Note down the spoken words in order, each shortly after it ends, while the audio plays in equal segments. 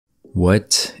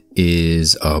What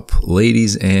is up,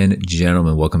 ladies and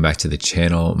gentlemen? Welcome back to the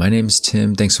channel. My name is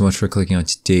Tim. Thanks so much for clicking on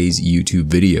today's YouTube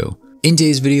video. In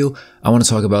today's video, I want to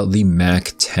talk about the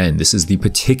MAC-10. This is the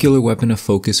particular weapon of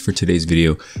focus for today's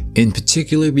video, in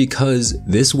particular because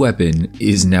this weapon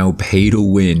is now pay to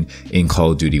win in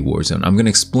Call of Duty Warzone. I'm going to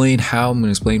explain how, I'm going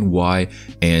to explain why,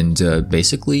 and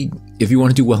basically, if you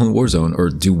want to do well in Warzone or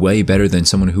do way better than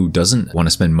someone who doesn't want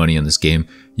to spend money on this game,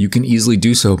 you can easily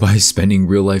do so by spending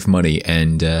real life money.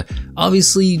 And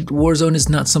obviously, Warzone is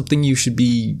not something you should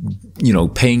be,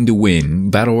 paying to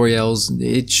win. Battle Royales,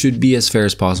 it should be as fair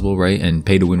as possible, right? And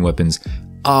pay to win weapons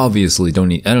obviously I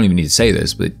don't even need to say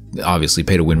this, but obviously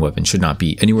pay to win weapons should not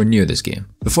be anywhere near this game.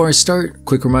 Before I start,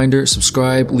 quick reminder,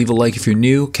 subscribe, leave a like if you're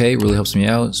new, okay? It really helps me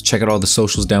out. Check out all the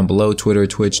socials down below, Twitter,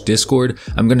 Twitch, Discord.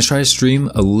 I'm going to try to stream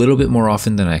a little bit more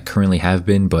often than I currently have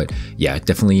been, but yeah,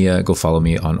 definitely go follow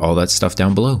me on all that stuff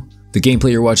down below. The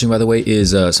gameplay you're watching, by the way,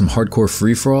 is some hardcore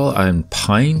free-for-all on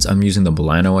Pines. I'm using the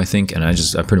Milano, I think, and I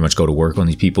pretty much go to work on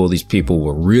these people. These people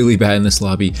were really bad in this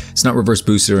lobby. It's not reverse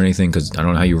boosted or anything, because I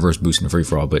don't know how you reverse boost in a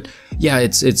free-for-all, but yeah,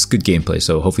 it's good gameplay,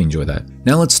 so hopefully you enjoy that.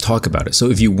 Now let's talk about it. So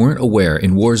if you weren't aware,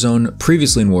 in Warzone,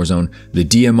 previously in Warzone, the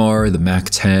DMR, the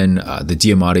MAC-10, the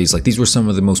Diamates, like these were some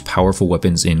of the most powerful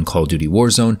weapons in Call of Duty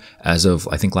Warzone as of,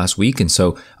 I think, last week, and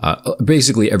so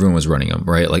basically everyone was running them,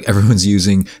 right? Like everyone's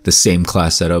using the same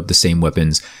class setup, the same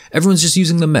weapons. Everyone's just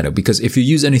using the meta, because if you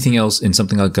use anything else in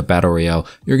something like a battle royale,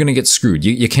 you're gonna get screwed.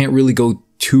 You can't really go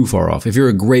too far off. If you're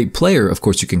a great player, of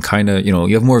course you can kind of,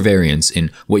 you have more variance in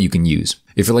what you can use.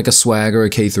 If you're like a swag or a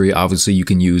K3, obviously you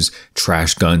can use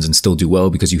trash guns and still do well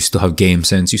because you still have game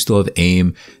sense, you still have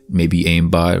aim, maybe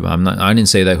aimbot. I didn't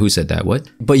say that. Who said that? What?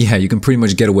 But yeah, you can pretty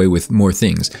much get away with more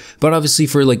things. But obviously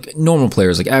for like normal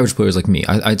players, like average players like me,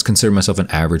 I'd consider myself an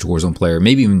average Warzone player,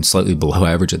 maybe even slightly below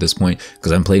average at this point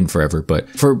because I'm playing forever. But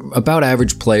for about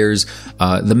average players,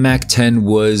 the MAC-10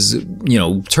 was,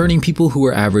 turning people who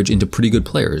were average into pretty good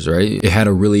players, right? It had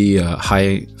a really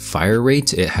high fire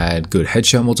rate. It had good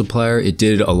headshot multiplier. It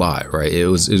did a lot, right? It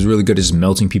was really good at just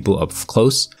melting people up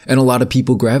close. And a lot of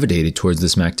people gravitated towards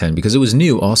this MAC-10 because it was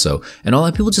new also. And a lot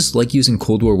of people just like using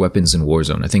Cold War weapons in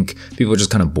Warzone. I think people are just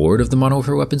kind of bored of the Modern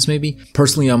Warfare weapons maybe.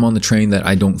 Personally, I'm on the train that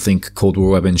I don't think Cold War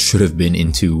weapons should have been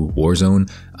into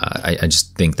Warzone. I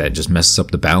just think that just messes up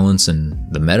the balance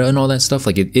and the meta and all that stuff.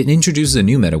 Like it introduces a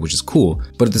new meta, which is cool,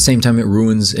 but at the same time it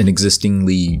ruins an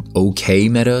existingly okay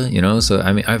meta, So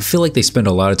I mean, I feel like they spend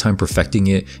a lot of time perfecting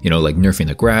it, like nerfing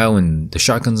the Grau and the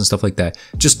shotguns and stuff like that,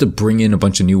 just to bring in a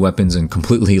bunch of new weapons and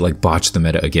completely like botch the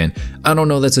meta again. I don't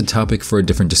know, that's a topic for a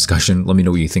different discussion. Let me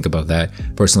know what you think about that.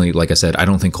 Personally, like I said, I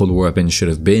don't think Cold War weapons should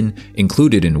have been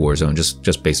included in Warzone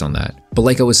just based on that. But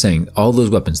like I was saying, all those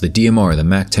weapons, the DMR, the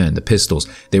MAC-10, the pistols,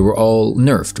 they were all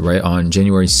nerfed, right, on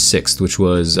January 6th, which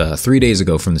was 3 days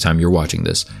ago from the time you're watching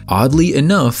this. Oddly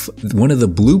enough, one of the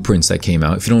blueprints that came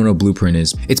out, if you don't know what a blueprint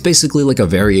is, it's basically like a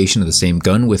variation of the same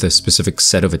gun with a specific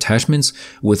set of attachments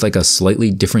with like a slightly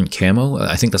different camo.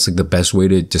 I think that's like the best way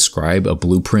to describe a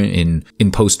blueprint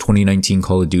in post-2019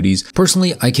 Call of Duties.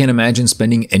 Personally, I can't imagine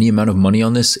spending any amount of money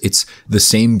on this. It's the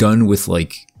same gun with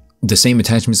like the same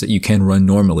attachments that you can run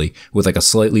normally with like a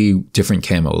slightly different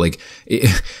camo. Like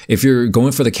if you're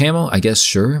going for the camo, I guess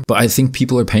sure, but I think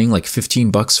people are paying like 15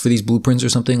 bucks for these blueprints or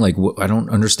something. Like I don't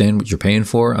understand what you're paying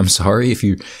for. I'm sorry if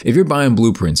you're buying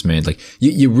blueprints, man, like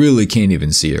you really can't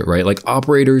even see it, right? Like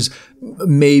operators,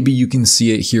 maybe you can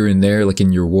see it here and there, like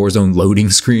in your Warzone loading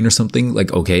screen or something.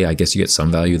 Like, okay, I guess you get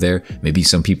some value there. Maybe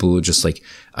some people just like,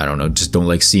 I don't know, just don't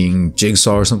like seeing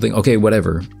Jigsaw or something. Okay,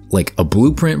 whatever. Like a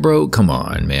blueprint, bro? Come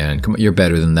on, man. Come on, you're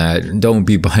better than that. Don't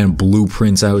be buying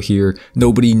blueprints out here.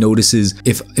 Nobody notices.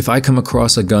 If I come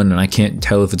across a gun and I can't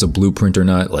tell if it's a blueprint or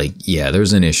not, like, yeah,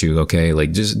 there's an issue, okay?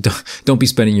 Like, just don't be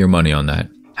spending your money on that.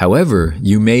 However,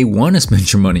 you may want to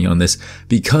spend your money on this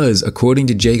because according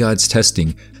to JGod's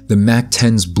testing, the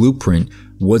MAC-10's blueprint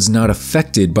was not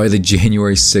affected by the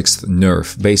January 6th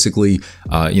nerf. Basically,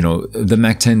 the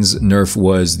MAC-10's nerf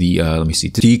was the,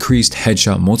 decreased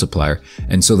headshot multiplier.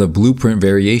 And so the blueprint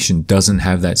variation doesn't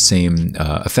have that same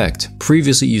effect.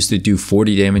 Previously, it used to do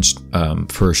 40 damage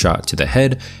per shot to the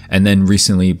head. And then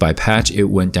recently, by patch, it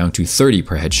went down to 30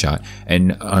 per headshot.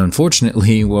 And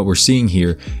unfortunately, what we're seeing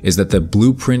here is that the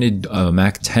blueprinted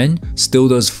MAC-10 still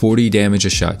does 40 damage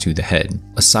a shot to the head.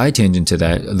 A side tangent to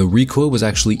that, the recoil was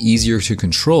actually easier to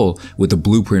control with the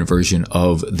blueprint version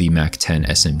of the MAC-10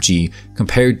 SMG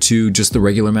compared to just the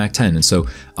regular Mac 10. And so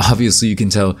obviously you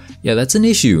can tell, yeah, that's an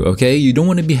issue, okay? You don't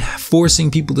want to be forcing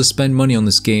people to spend money on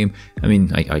this game. I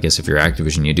mean, I guess if you're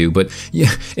Activision, you do, but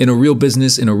yeah, in a real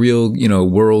business, in a real,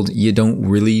 world, you don't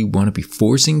really want to be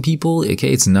forcing people,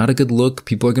 okay? It's not a good look.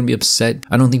 People are going to be upset.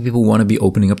 I don't think people want to be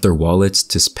opening up their wallets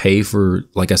to pay for,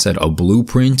 like I said, a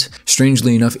blueprint.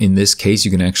 Strangely enough, in this case,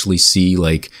 you can actually see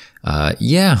like,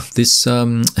 this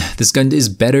gun is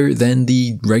better than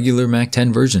the regular Mac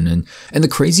 10 version. And the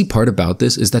crazy part about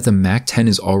this is that the Mac 10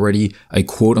 is already a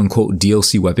quote unquote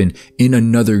DLC weapon in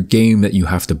another game that you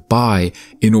have to buy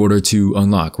in order to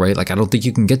unlock, right? Like, I don't think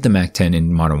you can get the Mac 10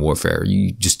 in Modern Warfare.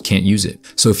 You just can't use it.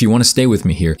 So if you want to stay with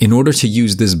me here, in order to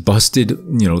use this busted,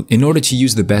 in order to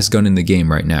use the best gun in the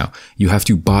game right now, you have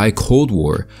to buy Cold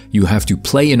War. You have to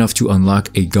play enough to unlock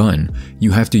a gun.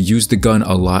 You have to use the gun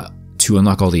a lot to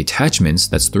unlock all the attachments.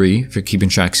 That's 3 if you're keeping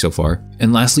track so far.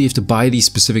 And lastly, you have to buy the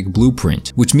specific blueprint,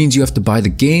 which means you have to buy the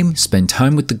game, spend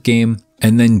time with the game,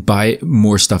 and then buy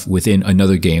more stuff within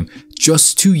another game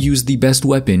just to use the best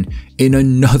weapon in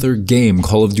another game,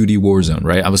 Call of Duty Warzone,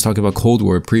 right? I was talking about Cold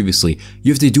War previously.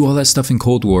 You have to do all that stuff in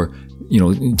Cold War,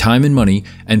 time and money,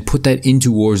 and put that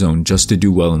into Warzone just to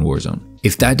do well in Warzone.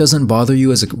 If that doesn't bother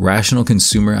you as a rational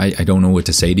consumer, I don't know what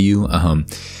to say to you.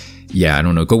 Yeah, I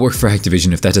don't know. Go work for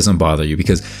Activision if that doesn't bother you,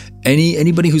 because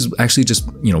anybody who's actually just,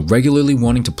 regularly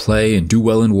wanting to play and do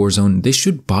well in Warzone, they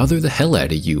should bother the hell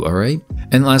out of you, all right?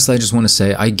 And lastly, I just want to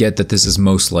say, I get that this is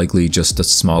most likely just a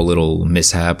small little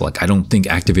mishap. Like, I don't think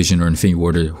Activision or Infinity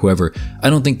Ward or whoever, I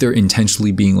don't think they're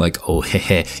intentionally being like, oh,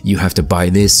 heh, you have to buy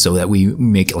this so that we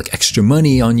make like extra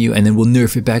money on you and then we'll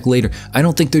nerf it back later. I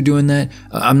don't think they're doing that.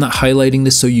 I'm not highlighting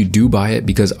this so you do buy it,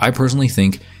 because I personally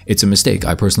think it's a mistake.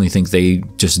 I personally think they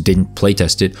just didn't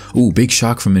playtest it. Ooh, big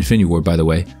shock from Infinity Ward, by the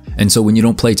way. And so when you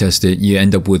don't playtest it, you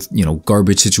end up with,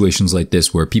 garbage situations like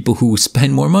this where people who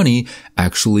spend more money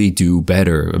actually do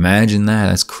better. Imagine that.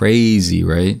 That's crazy,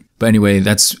 right? But anyway,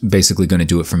 that's basically going to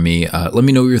do it for me. Let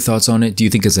me know your thoughts on it. Do you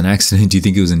think it's an accident? Do you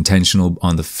think it was intentional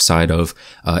on the side of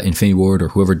Infinity Ward or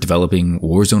whoever developing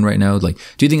Warzone right now? Like,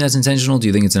 do you think that's intentional? Do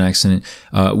you think it's an accident?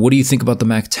 What do you think about the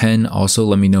Mac 10? Also,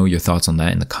 let me know your thoughts on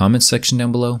that in the comments section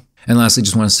down below. And lastly,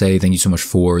 just want to say thank you so much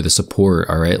for the support,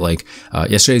 all right? Like,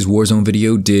 yesterday's Warzone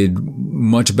video did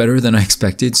much better than I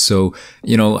expected. So,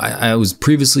 I was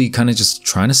previously kind of just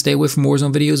trying to stay away from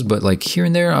Warzone videos, but like here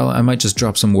and there, I might just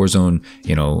drop some Warzone,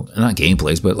 not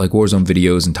gameplays, but like Warzone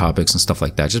videos and topics and stuff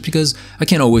like that, just because I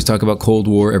can't always talk about Cold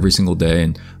War every single day.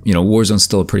 And, Warzone's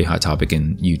still a pretty hot topic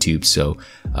in YouTube. So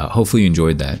hopefully you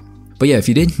enjoyed that. But yeah, if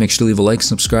you did, make sure to leave a like,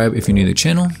 subscribe if you're new to the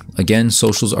channel. Again,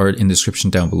 socials are in the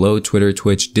description down below. Twitter,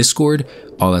 Twitch, Discord,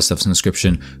 all that stuff's in the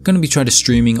description. Going to be trying to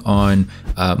streaming on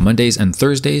Mondays and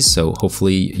Thursdays, so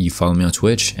hopefully you follow me on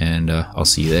Twitch, and I'll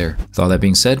see you there. With all that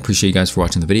being said, appreciate you guys for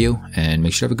watching the video, and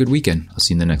make sure to have a good weekend. I'll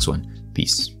see you in the next one.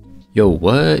 Peace. Yo,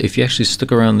 what? If you actually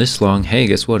stuck around this long, hey,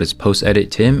 guess what? It's post-edit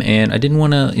Tim, and I didn't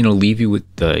want to, leave you with,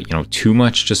 too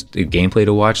much just the gameplay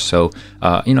to watch. So,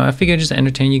 I figured I'd just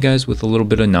entertain you guys with a little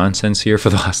bit of nonsense here for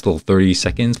the last little 30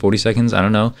 seconds, 40 seconds, I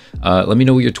don't know. Let me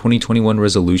know what your 2021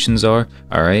 resolutions are,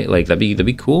 all right? Like, that'd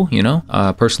be cool,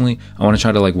 Personally, I want to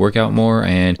try to, like, work out more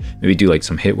and maybe do, like,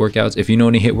 some HIIT workouts. If you know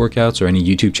any HIIT workouts or any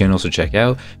YouTube channels to check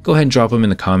out, go ahead and drop them in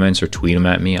the comments or tweet them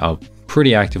at me. I'll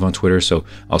pretty active on Twitter, so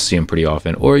I'll see them pretty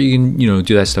often. Or you can,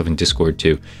 do that stuff in Discord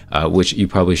too, which you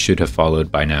probably should have followed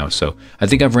by now. So I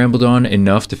think I've rambled on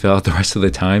enough to fill out the rest of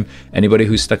the time. Anybody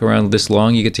who's stuck around this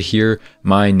long, you get to hear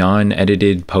my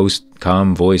non-edited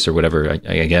post-com voice or whatever,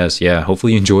 I guess. Yeah,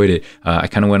 hopefully you enjoyed it. I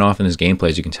kind of went off in this gameplay,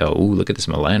 as you can tell. Ooh, look at this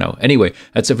Milano. Anyway,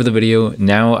 that's it for the video.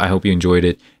 Now, I hope you enjoyed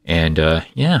it. And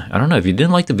yeah, I don't know. If you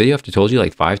didn't like the video after I told you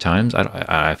like 5 times,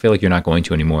 I feel like you're not going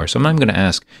to anymore. So I'm not even going to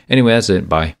ask. Anyway, that's it.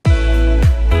 Bye.